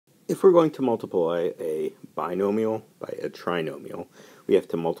If we're going to multiply a binomial by a trinomial, we have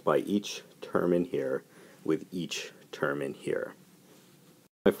to multiply each term in here with each term in here.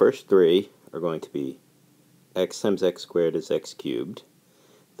 My first three are going to be x times x squared is x cubed.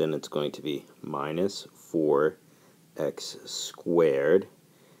 Then it's going to be minus 4x squared.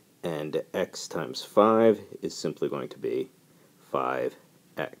 And x times 5 is simply going to be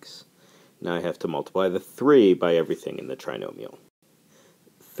 5x. Now I have to multiply the 3 by everything in the trinomial.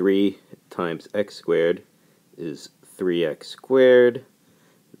 3 times x squared is 3x squared.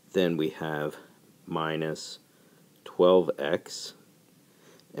 Then we have minus 12x.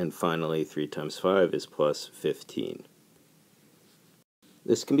 And finally, 3 times 5 is plus 15.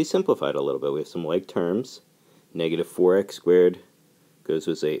 This can be simplified a little bit. We have some like terms. Negative 4x squared goes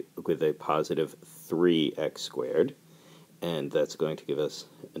with a positive 3x squared. And that's going to give us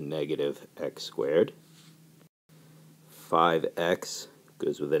a negative x squared. 5x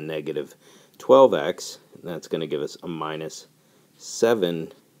goes with a negative 12x, and that's going to give us a minus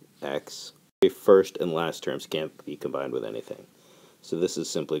 7x. The first and last terms can't be combined with anything. So this is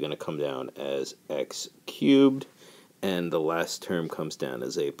simply going to come down as x cubed, and the last term comes down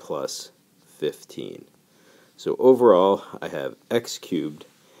as a plus 15. So overall, I have x cubed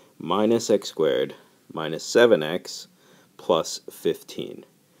minus x squared minus 7x plus 15.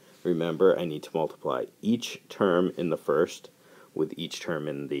 Remember, I need to multiply each term in the first with each term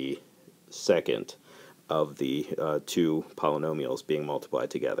in the second of the two polynomials being multiplied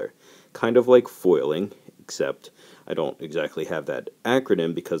together. Kind of like foiling, except I don't exactly have that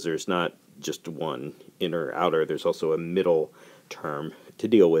acronym because there's not just one inner or outer, there's also a middle term to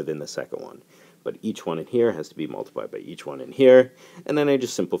deal with in the second one. But each one in here has to be multiplied by each one in here, and then I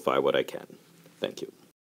just simplify what I can. Thank you.